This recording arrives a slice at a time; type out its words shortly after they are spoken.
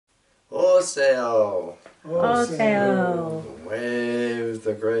Oseo, Oseo. wave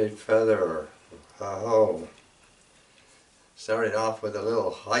the great feather. Ho. Starting off with a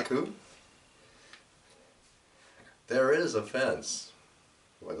little haiku. There is a fence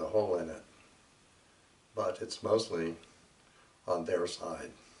with a hole in it, but it's mostly on their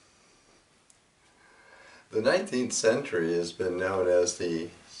side. The 19th century has been known as the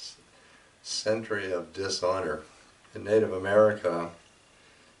century of dishonor. In Native America,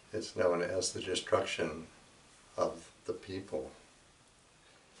 it's known as the destruction of the people.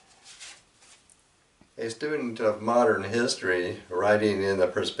 A student of modern history, writing in a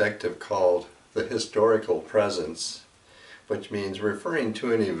perspective called the historical presence, which means referring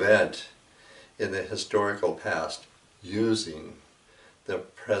to an event in the historical past using the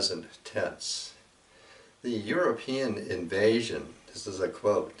present tense. The European invasion, this is a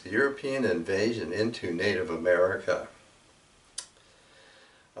quote, the European invasion into Native America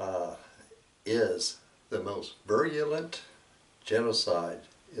is the most virulent genocide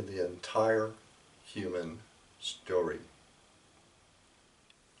in the entire human story.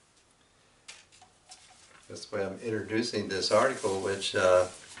 That's why I'm introducing this article, which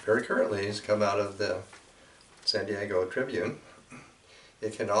very currently has come out of the San Diego Tribune.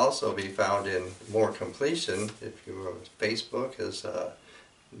 It can also be found in more completion if you Facebook is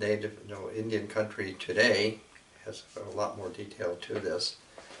Indian Country Today. Has a lot more detail to this.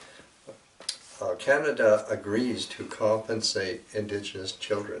 Canada agrees to compensate Indigenous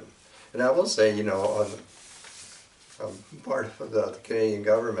children. And I will say, you know, on part of the Canadian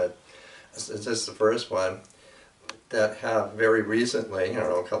government, this is the first one, that have very recently, I don't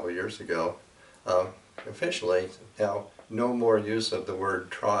know, a couple of years ago, officially now no more use of the word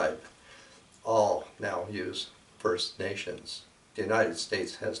tribe. All now use First Nations. The United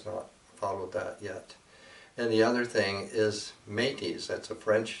States has not followed that yet. And the other thing is Métis. That's a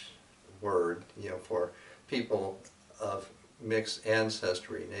French word, you know, for people of mixed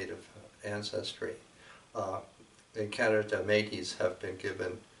ancestry, native ancestry. In Canada, Métis have been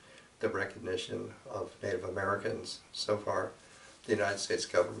given the recognition of Native Americans. So far, the United States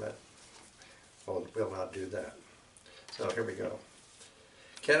government will not do that. So here we go.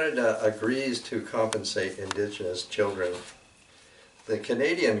 Canada agrees to compensate Indigenous children. The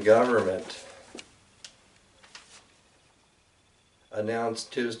Canadian government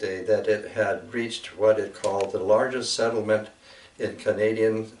announced Tuesday that it had reached what it called the largest settlement in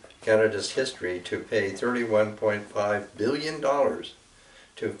Canada's history to pay $31.5 billion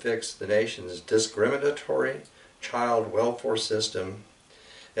to fix the nation's discriminatory child welfare system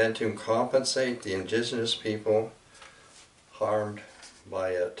and to compensate the Indigenous people harmed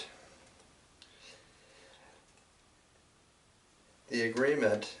by it. The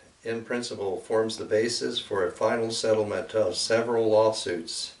agreement, in principle, forms the basis for a final settlement of several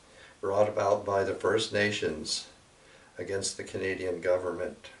lawsuits brought about by the First Nations against the Canadian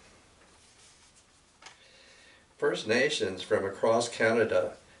government. First Nations from across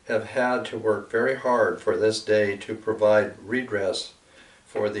Canada have had to work very hard for this day to provide redress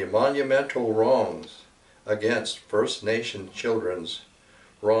for the monumental wrongs against First Nation children's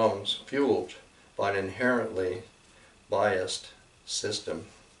wrongs fueled by an inherently biased system.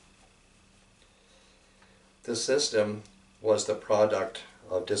 The system was the product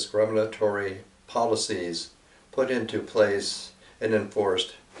of discriminatory policies put into place and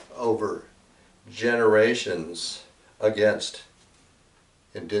enforced over generations against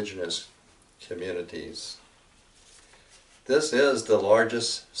Indigenous communities. This is the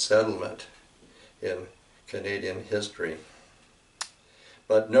largest settlement in Canadian history.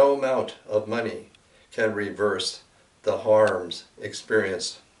 But no amount of money can reverse the harms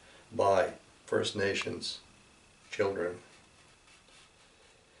experienced by First Nations children.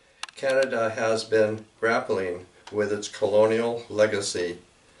 Canada has been grappling with its colonial legacy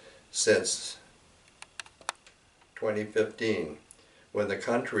since 2015, when the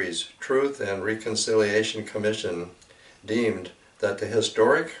country's Truth and Reconciliation Commission deemed that the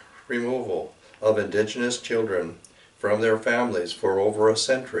historic removal of Indigenous children from their families for over a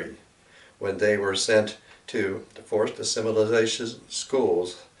century, when they were sent to the forced assimilation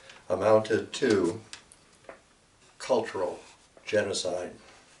schools, amounted to cultural genocide.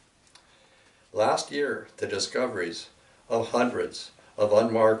 Last year, the discoveries of hundreds of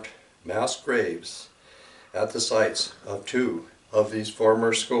unmarked mass graves at the sites of 2 of these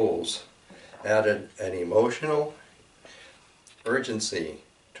former schools added an emotional urgency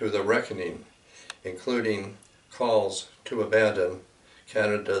to the reckoning, including calls to abandon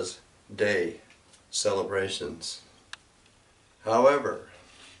Canada's Day celebrations. However,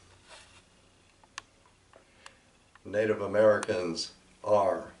 Native Americans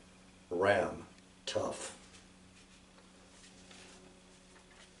are ram, tough.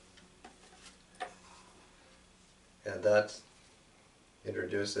 And that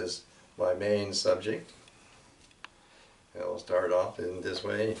introduces my main subject. And I'll start off in this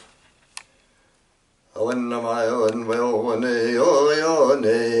way. Awinamayo and Wilwaneo yo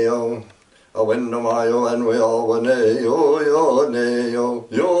neo. Awinamayo and Wilwaneo yo neo.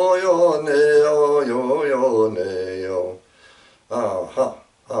 Yo neo yo neo. Aha,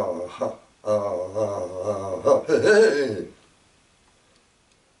 aha, aha, hey.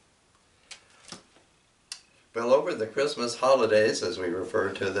 Well, over the Christmas holidays, as we refer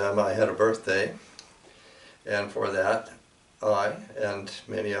to them, I had a birthday, and for that, I and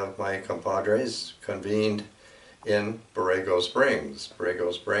many of my compadres convened in Borrego Springs.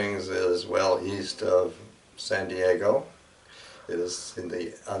 Borrego Springs is well east of San Diego. It is in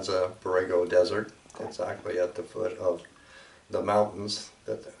the Anza Borrego Desert, exactly at the foot of the mountains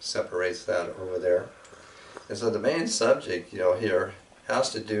that separates that over there. And so the main subject, here has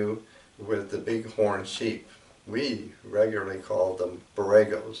to do with the Bighorn sheep. We regularly call them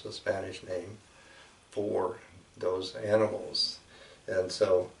borregos, a Spanish name for those animals. And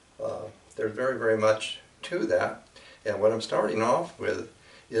so there's very, very much to that. And what I'm starting off with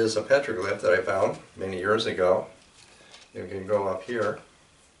is a petroglyph that I found many years ago. You can go up here.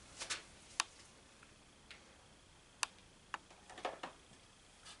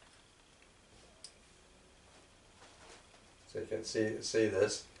 So you can see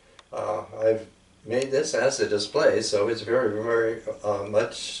this. I've made this as a display, so it's very, very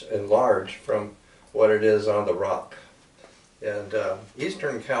much enlarged from what it is on the rock. And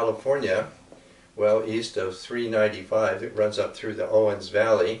eastern California, well east of 395, it runs up through the Owens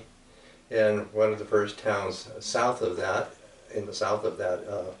Valley, and one of the first towns south of that, in the south of that,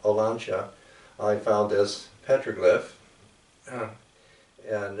 Olancha, I found this petroglyph,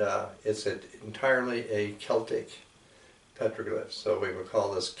 and it's entirely a Celtic petroglyphs. So we would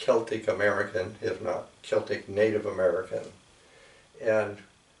call this Celtic American, if not Celtic Native American. And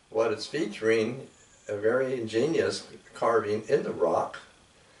what it's featuring, a very ingenious carving in the rock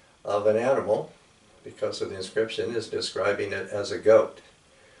of an animal, because of the inscription, is describing it as a goat.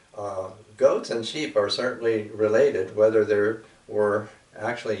 Goats and sheep are certainly related. Whether there were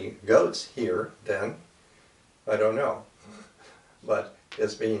actually goats here then, I don't know. But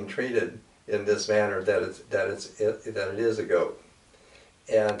it's being treated in this manner that it is a goat.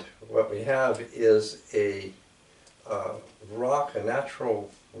 And what we have is a rock, a natural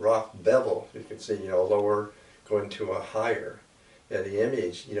rock bevel. You can see, lower going to a higher. And the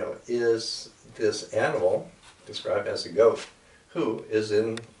image, is this animal described as a goat who is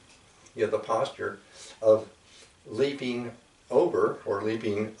in, the posture of leaping over or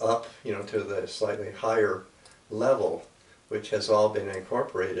leaping up, to the slightly higher level, which has all been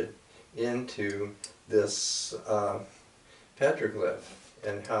incorporated into this petroglyph,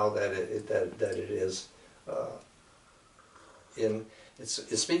 and how that it is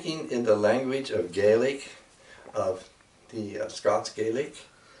it's speaking in the language of Gaelic, of the Scots Gaelic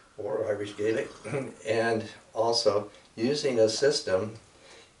or Irish Gaelic, and also using a system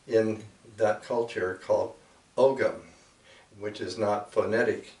in that culture called Ogham, which is not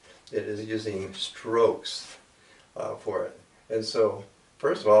phonetic. It is using strokes for it. And so,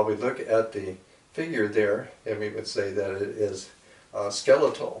 first of all, we look at the figure there, and we would say that it is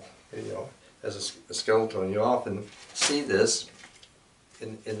skeletal, as a skeleton. You often see this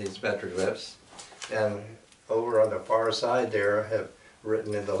in these petroglyphs. And over on the far side there, I have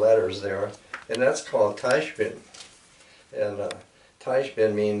written in the letters there, and that's called Taishbin. And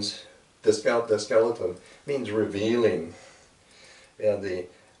Taishbin means, the skeleton means revealing. And the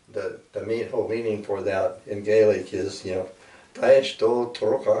whole meaning for that in Gaelic is, Taish do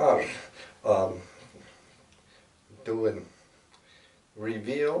torokar, doing,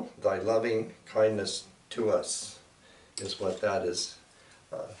 reveal thy loving kindness to us, is what that is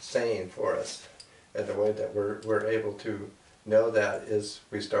saying for us. And the way that we're able to know that is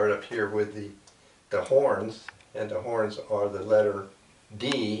we start up here with the horns, and the horns are the letter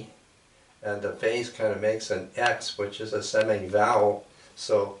D, and the face kind of makes an X, which is a semi-vowel,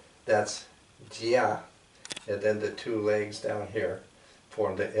 so that's Jia, and then the two legs down here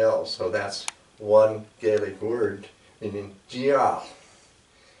form the L, so that's one Gaelic word meaning Jia.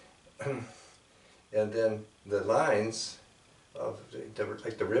 And then the lines of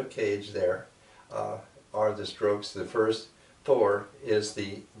like the rib cage there are the strokes. The first four is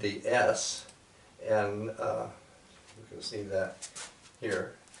the S, and you can see that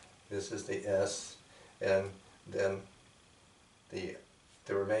here. This is the S, and then the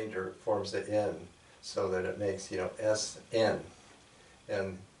remainder forms the N, so that it makes, SN.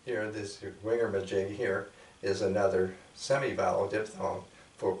 And here, this wingermajig here is another semi-vowel diphthong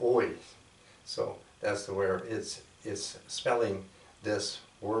for oi. So that's where it's spelling this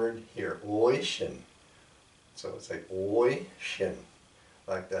word here, ocean. So it's like ocean,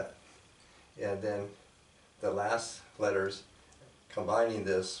 like that. And then the last letters combining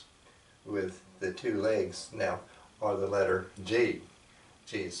this with the two legs now are the letter G.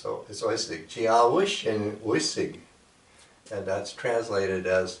 G. So it's oisig. Jiawish and oisig. And that's translated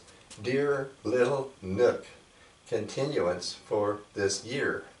as dear little nook, continuance for this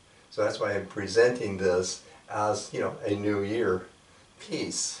year. So that's why I'm presenting this as, you know, a New Year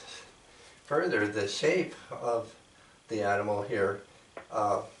piece. Further, the shape of the animal here,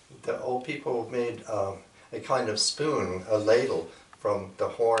 the old people made a kind of spoon, a ladle, from the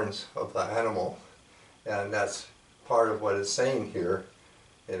horns of the animal. And that's part of what it's saying here.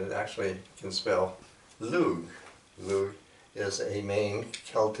 And it actually can spell Lug. Lug is a main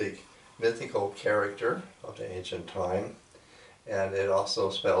Celtic mythical character of the ancient time. And it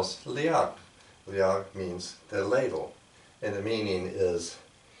also spells Liag. Liag means the ladle. And the meaning is,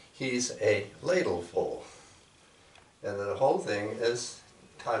 he's a ladleful. And the whole thing is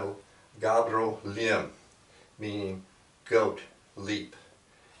titled Gabro Liam, meaning goat leap.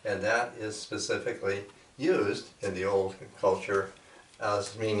 And that is specifically used in the old culture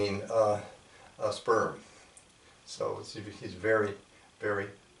as meaning a sperm. So he's very, very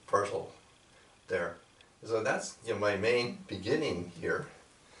fertile there. So that's, you know, my main beginning here.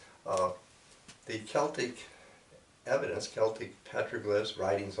 The Celtic evidence, Celtic petroglyphs,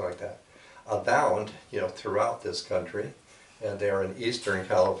 writings like that, abound, you know, throughout this country, and they are in eastern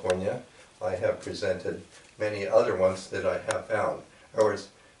California. I have presented many other ones that I have found. In other words,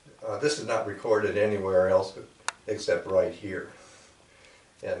 this is not recorded anywhere else except right here.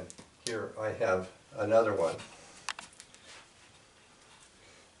 And here I have another one.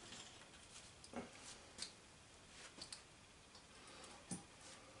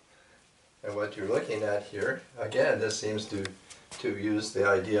 And what you're looking at here, again, this seems to use the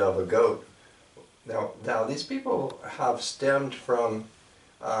idea of a goat. Now these people have stemmed from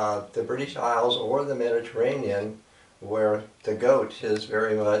the British Isles or the Mediterranean, where the goat is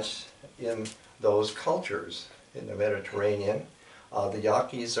very much in those cultures in the Mediterranean. The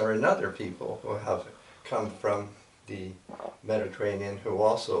Yaquis are another people who have come from the Mediterranean who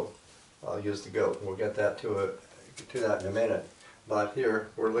also use the goat. We'll get that to that in a minute. But here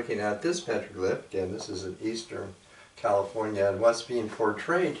we're looking at this petroglyph. Again, this is in eastern California, and what's being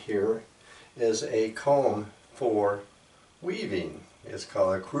portrayed here is a comb for weaving. It's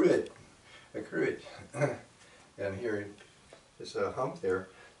called a cruet. A cruet. And here is a hump there.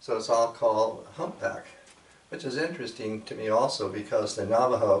 So it's all called humpback, which is interesting to me also because the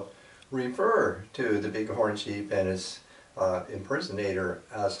Navajo refer to the bighorn sheep and its impersonator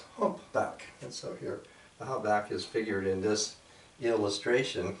as humpback. And so here the humpback is figured in this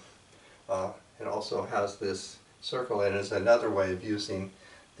illustration. It also has this circle, and is another way of using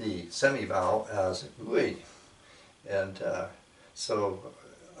the semi-vowel as ui. And so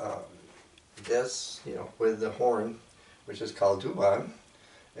this, you know, with the horn, which is called duban,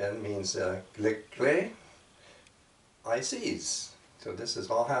 and means glikle, I sees. So this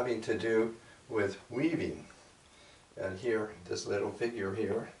is all having to do with weaving. And here, this little figure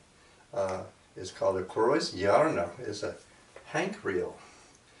here is called a krois yarna. It's a hank reel.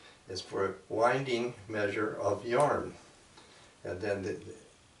 It's for a winding measure of yarn. And then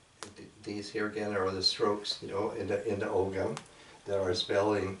these here again are the strokes, you know, in the ogam that are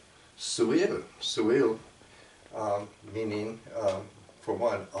spelling suil. Suil meaning, for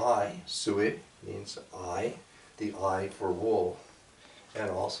one, eye. Suil means eye, the eye for wool. And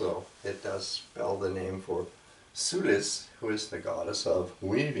also it does spell the name for Sulis, who is the goddess of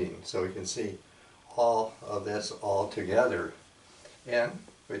weaving. So we can see all of this all together, and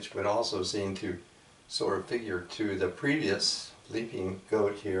which would also seem to sort of figure to the previous leaping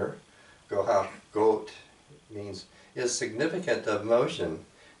goat here. Goha, goat, means is significant of motion,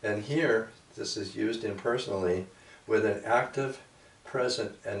 and here this is used impersonally with an active,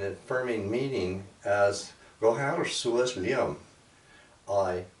 present, and affirming meaning as Gohar suas liam,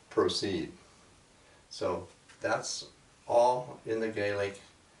 I proceed. So that's all in the Gaelic,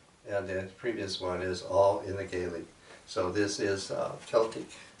 and the previous one is all in the Gaelic. So this is Celtic.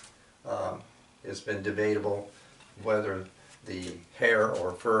 It's been debatable whether the hair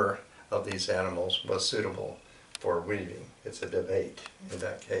or fur of these animals was suitable for weaving. It's a debate in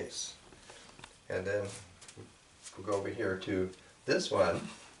that case. And then we'll go over here to this one.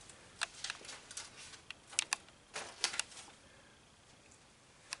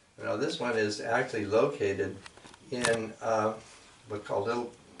 Now this one is actually located in what's called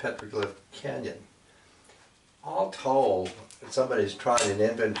Little petroglyph canyon. All told, somebody's tried an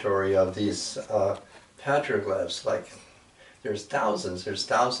inventory of these petroglyphs, like there's thousands,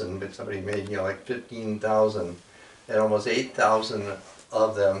 but somebody made, like 15,000, and almost 8,000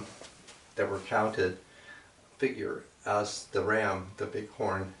 of them that were counted figure as the ram, the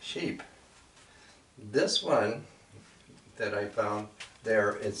bighorn sheep. This one that I found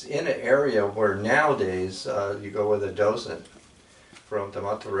there, it's in an area where nowadays you go with a docent from the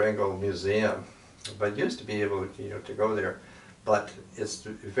Monterengo Museum, but used to be able, to go there. But it's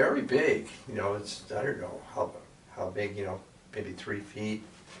very big, it's, I don't know how big, maybe 3 feet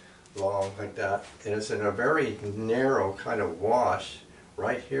long, like that. And it's in a very narrow kind of wash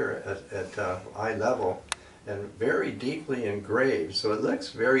right here at eye level, and very deeply engraved. So it looks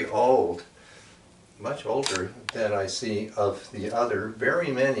very old, much older than I see of the other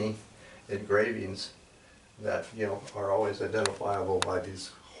very many engravings that are always identifiable by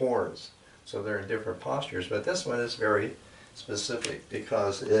these horns. So they're in different postures, but this one is very specific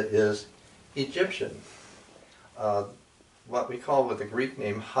because it is Egyptian. What we call with the Greek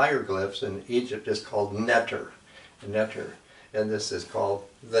name hieroglyphs in Egypt is called netter, and this is called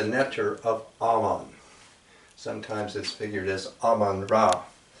the netter of Amun. Sometimes it's figured as Amun-Ra,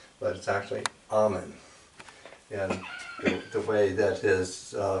 but it's actually Amun. And the way that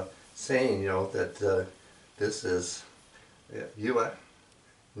is saying, that this is Yua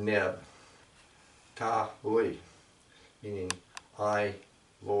Neb Ta Hui, meaning I,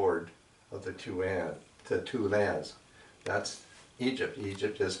 Lord of the two lands. That's Egypt.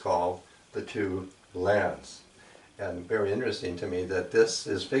 Egypt is called the two lands. And very interesting to me that this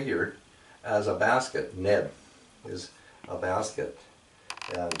is figured as a basket. Neb is a basket.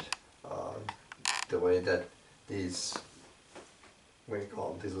 And the way that these, what do you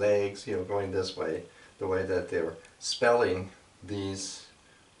call them, these legs, going this way, the way that they're spelling these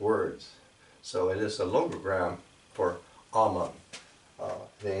words. So it is a logogram for Amun,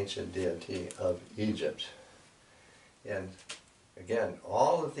 the ancient deity of Egypt. And again,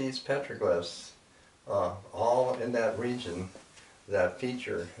 all of these petroglyphs, all in that region that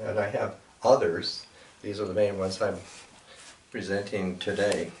feature, and I have others, these are the main ones I'm presenting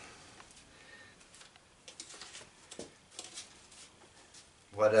today.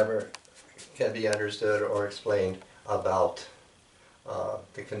 Whatever can be understood or explained about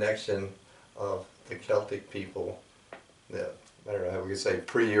the connection of the Celtic people, I don't know how we could say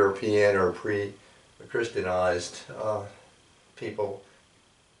pre-European or pre-Christianized people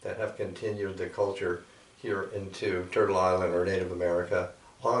that have continued the culture here into Turtle Island or Native America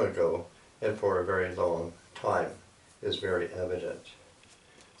long ago and for a very long time is very evident.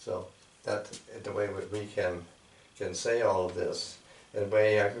 So that's the way we can say all of this. In a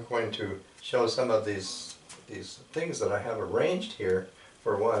way, I'm going to show some of these things that I have arranged here.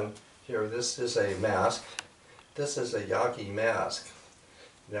 For one, here this is a mask. This is a Yaqui mask.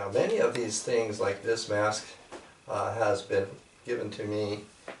 Now many of these things, like this mask, has been given to me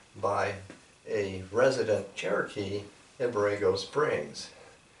by a resident Cherokee in Borrego Springs.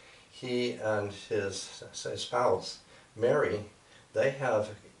 He and his spouse, Mary, they have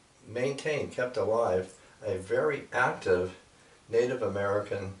kept alive a very active Native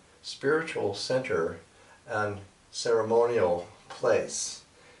American spiritual center and ceremonial place.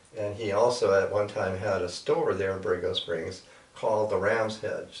 And he also at one time had a store there in Borrego Springs called the Ram's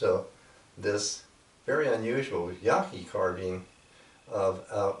Head. So this very unusual Yaqui carving of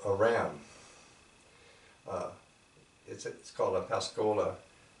a ram. It's called a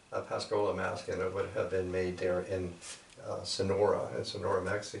Pascola mask, and it would have been made there in Sonora,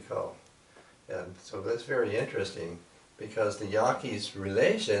 Mexico. And so that's very interesting because the Yaqui's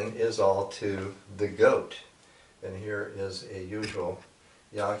relation is all to the goat. And here is a usual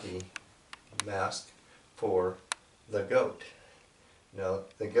Yaqui mask for the goat. Now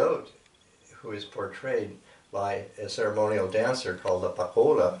the goat, who is portrayed by a ceremonial dancer called the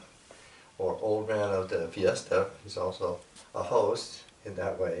Pacola, or Old Man of the Fiesta, he's also a host in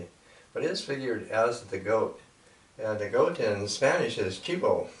that way, but is figured as the goat. And the goat in Spanish is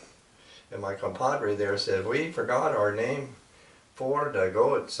chivo. And my compadre there said, we forgot our name for the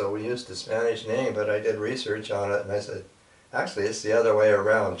goat, so we used the Spanish name, but I did research on it, and I said, actually it's the other way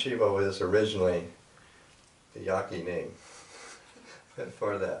around. Chivo is originally the Yaqui name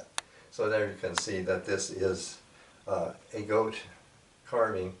for that. So there you can see that this is a goat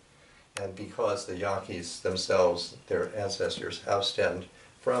carving, and because the Yaquis themselves, their ancestors, have stemmed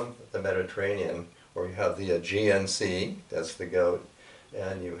from the Mediterranean, where you have the Aegean Sea, that's the goat,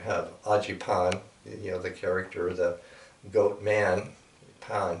 and you have Ajipan, the character, the goat man.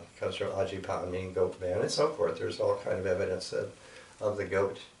 Pan comes from Ajipan, meaning goat man, and so forth. There's all kind of evidence of the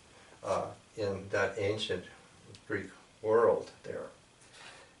goat in that ancient Greek world there.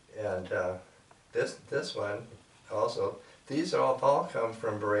 And this one also, these all come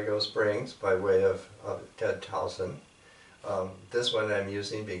from Borrego Springs by way of Ted Towson. This one I'm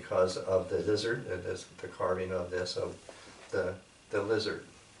using because of the lizard, the carving of this, of the lizard.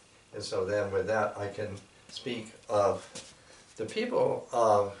 And so then with that I can speak of the people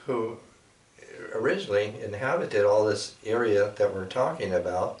who originally inhabited all this area that we're talking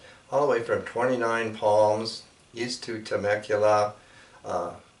about, all the way from 29 Palms, east to Temecula,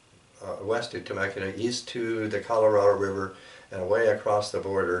 west to Temecula, east to the Colorado River, and away across the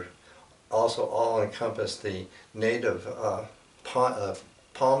border. Also all encompass the native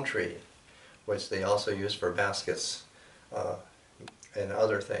palm tree, which they also use for baskets and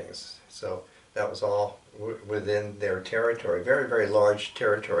other things. So that was all within their territory, very, very large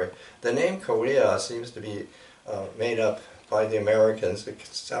territory. The name Korea seems to be made up by the Americans. It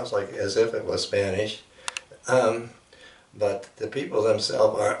sounds like as if it was Spanish. But the people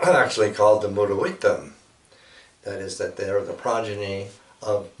themselves are actually called the Muruwitam. That is, that they are the progeny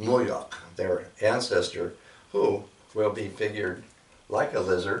of Muyok, their ancestor, who will be figured like a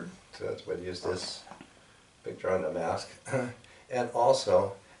lizard. So that's why I use this picture on the mask. And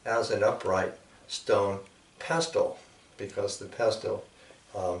also as an upright stone pestle, because the pestle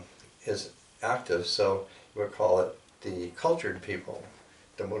is active, so we'll call it the cultured people,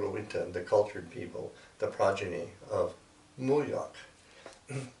 the Muruwitam, the cultured people, the progeny of Muyok.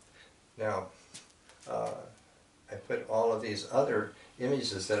 Now, I put all of these other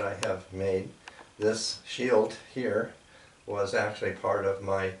images that I have made. This shield here was actually part of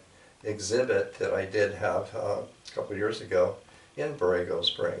my exhibit that I did have a couple years ago in Borrego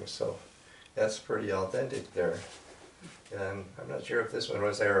Springs, so that's pretty authentic there. And I'm not sure if this one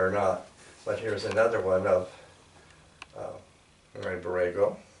was there or not, but here's another one of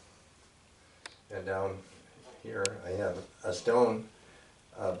Borrego. And down here I have a stone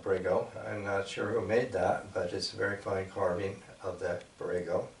Borrego. I'm not sure who made that, but it's a very fine carving of that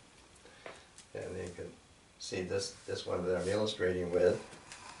Borrego. And you can see this one that I'm illustrating with.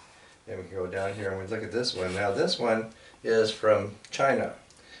 And we can go down here and we look at this one. Now this one is from China.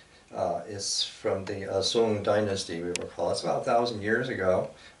 It's from the Song dynasty, we recall. It's about 1,000 years ago.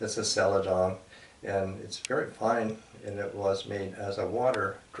 It's a celadon, and it's very fine, and it was made as a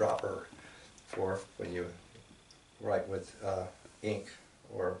water dropper for when you write with ink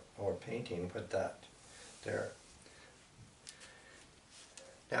or painting, put that there.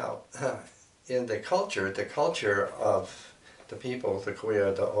 Now, in the culture of the people, the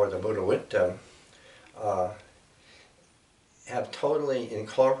Coyote or the Muruwitam, have totally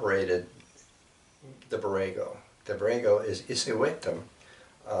incorporated the Borrego. The Borrego is Isiwitam,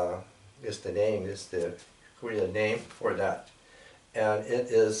 is the name, is the Korean name for that. And it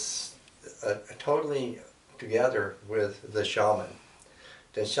is totally together with the shaman.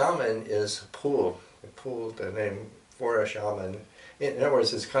 The shaman is Pul, the name for a shaman. In other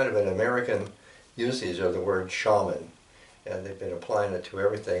words, it's kind of an American usage of the word shaman. And they've been applying it to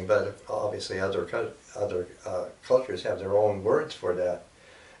everything, but obviously other cultures have their own words for that.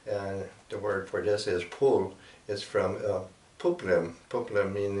 And the word for this is Pul. It's from Puplim,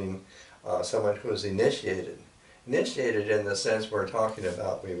 Puplim meaning someone who is initiated. Initiated in the sense we're talking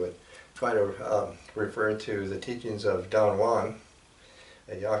about, we would try to refer to the teachings of Don Juan,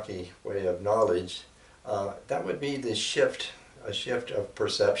 a Yaqui way of knowledge. That would be the shift, a shift of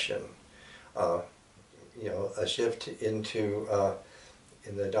perception. You know, a shift into,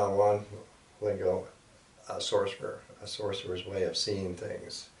 in the Don Juan lingo, a sorcerer's way of seeing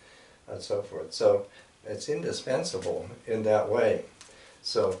things, and so forth. So it's indispensable in that way.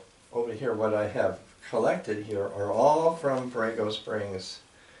 So over here, what I have collected here are all from Borrego Springs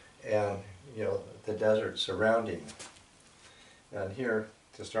and, you know, the desert surrounding. And here,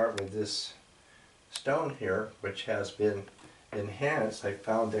 to start with this stone here, which has been enhanced, I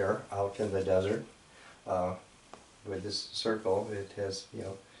found there out in the desert. With this circle, it has, you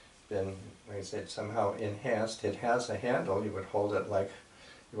know, been, like I said, somehow enhanced. It has a handle. You would hold it like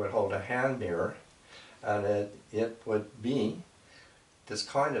you would hold a hand mirror, and it would be this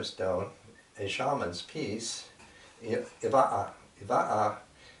kind of stone, a shaman's piece. Iva'a,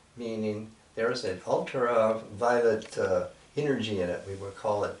 meaning there's an ultraviolet energy in it. We would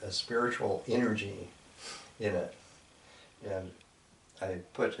call it a spiritual energy in it. And I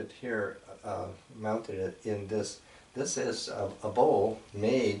put it here, mounted it in this. This is a bowl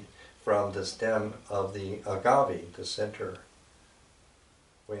made from the stem of the agave, the center.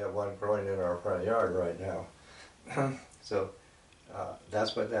 We have one growing in our front yard right now. So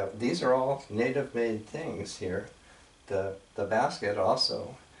that's what that, these are all native made things here. the basket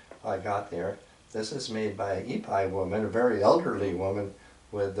also I got there. This is made by an Ipai woman, a very elderly woman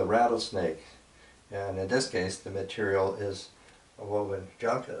with the rattlesnake. And in this case, the material is a woven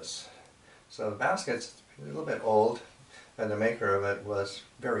juncus. So the basket's a little bit old, and the maker of it was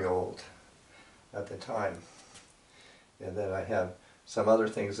very old at the time. And then I have some other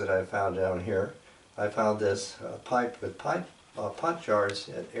things that I found down here. I found this pipe with pot jars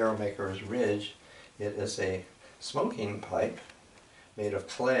at Arrowmaker's Ridge. It is a smoking pipe made of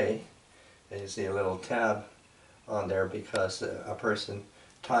clay, and you see a little tab on there because a person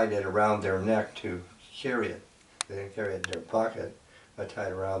tied it around their neck to carry it. They didn't carry it in their pocket, but tied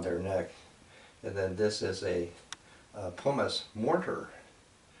it around their neck. And then this is a pumice mortar.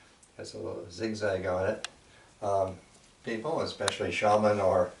 Has a little zigzag on it. People, especially shaman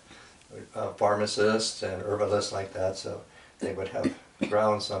or pharmacists and herbalists like that, so they would have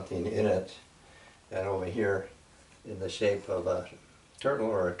ground something in it. And over here, in the shape of a turtle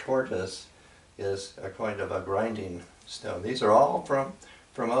or a tortoise, is a kind of a grinding stone. These are all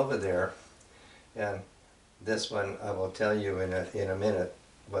from over there, and this one I will tell you in a minute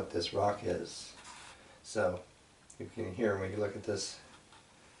what this rock is. So you can hear when you look at this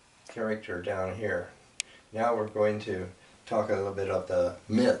character down here. Now we're going to talk a little bit of the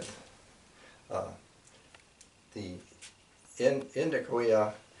myth. In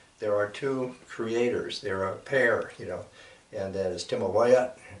Nicoya, there are two creators. They're a pair, and that is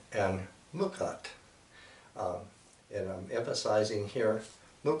Timawayat and Mukat. And I'm emphasizing here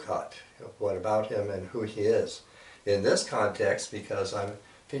Mukat, what about him and who he is. In this context, because I'm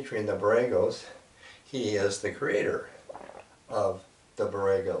featuring the Borregos, he is the creator of the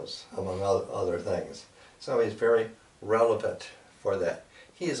Borregos, among other things. So he's very relevant for that.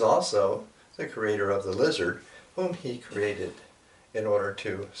 He is also the creator of the lizard, whom he created in order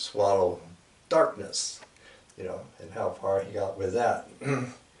to swallow darkness, and how far he got with that.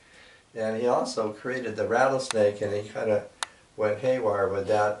 And he also created the rattlesnake, and he kind of went haywire with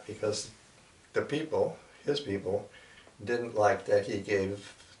that because the people, his people, didn't like that he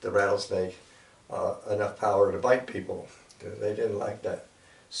gave the rattlesnake enough power to bite people. They didn't like that.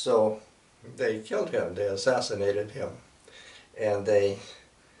 So they killed him, they assassinated him, and they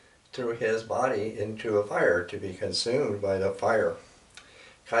threw his body into a fire to be consumed by the fire.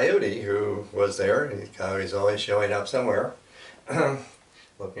 Coyote, who was there, Coyote's always showing up somewhere,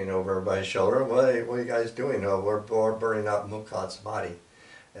 looking over my shoulder, what are you guys doing? Oh, we're burning up Mukat's body.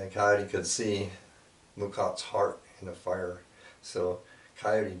 And Coyote could see Mukat's heart in the fire. So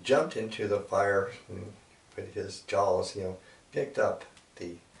Coyote jumped into the fire and with his jaws, picked up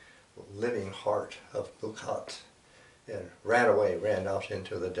the living heart of Mukat and ran out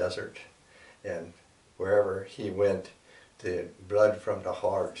into the desert. And wherever he went, the blood from the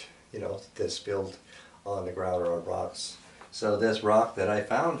heart, that spilled on the ground or on rocks. So this rock that I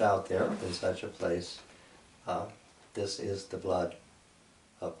found out there in such a place, this is the blood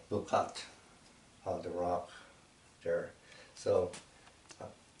of Mukat on the rock there. So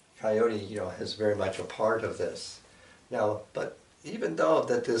Coyote, is very much a part of this. Now, but even though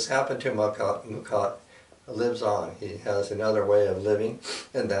that this happened to Mukat lives on. He has another way of living,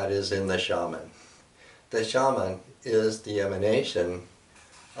 and that is in the shaman. The shaman is the emanation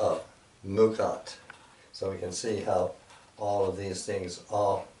of Mukat. So we can see how all of these things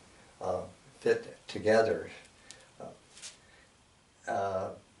all fit together.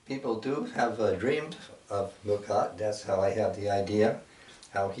 People do have dreamed of Mukat. That's how I have the idea,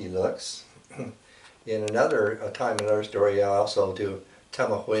 how he looks. In another time, another story, I also do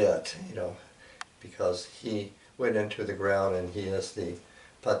Tamahuyat, because he went into the ground and he is the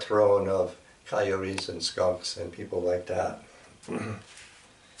patron of coyotes and skunks and people like that. Now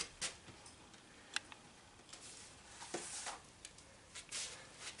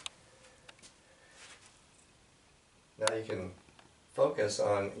you can focus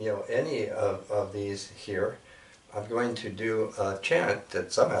on any of these here. I'm going to do a chant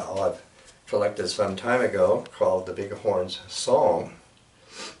that somehow I've collected some time ago called the Bighorn's Song.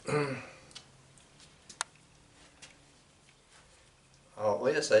 Oh,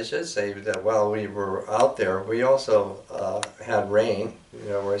 yes, I should say that while we were out there, we also had rain,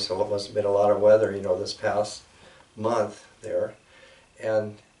 so it must have been a lot of weather, this past month there.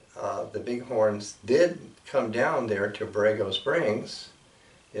 And the Bighorns did come down there to Borrego Springs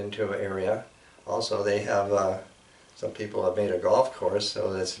into an area. Also, they have, some people have made a golf course,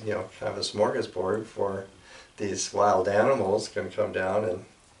 so that's, kind of a smorgasbord for these wild animals can come down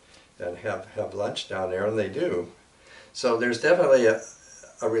and have lunch down there, and they do. So there's definitely a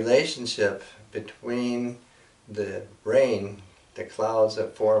relationship between the rain, the clouds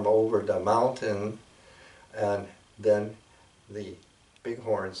that form over the mountain, and then the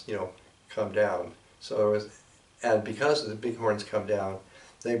bighorns, come down. So it was, and because the bighorns come down,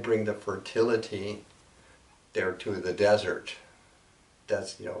 they bring the fertility there to the desert.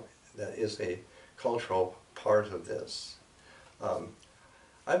 That's, that is a cultural part of this.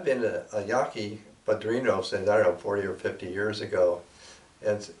 I've been a Yaqui Padrino since, I don't know, 40 or 50 years ago.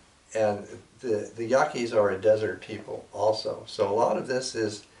 And the Yaquis are a desert people also. So a lot of this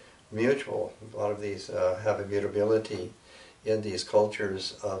is mutual. A lot of these have immutability in these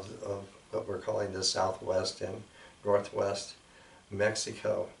cultures of what we're calling the Southwest and Northwest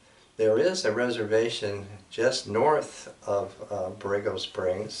Mexico. There is a reservation just north of Borrego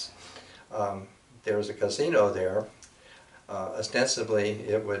Springs. There's a casino there. Ostensibly,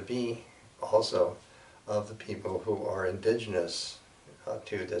 it would be also of the people who are indigenous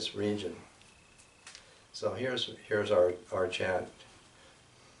to this region. So here's our chant.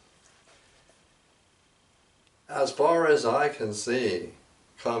 As far as I can see,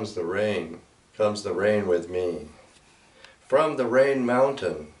 comes the rain with me. From the rain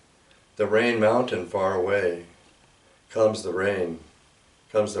mountain far away, comes the rain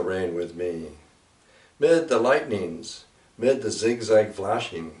with me. Mid the lightnings, mid the zigzag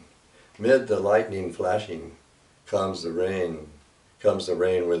flashing, mid the lightning flashing, comes the rain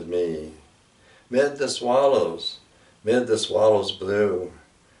with me. Mid the swallows blue,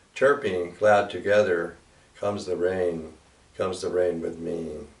 chirping glad together, comes the rain with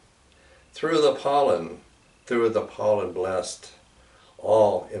me. Through the pollen blessed,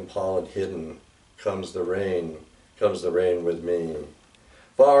 all in pollen hidden, comes the rain with me.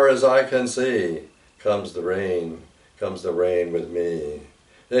 Far as I can see, comes the rain with me.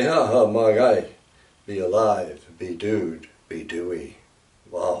 Hey ha ha magai, be alive, be dude, be dewy.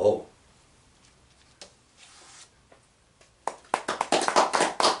 Wow.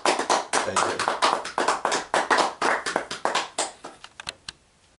 Thank you.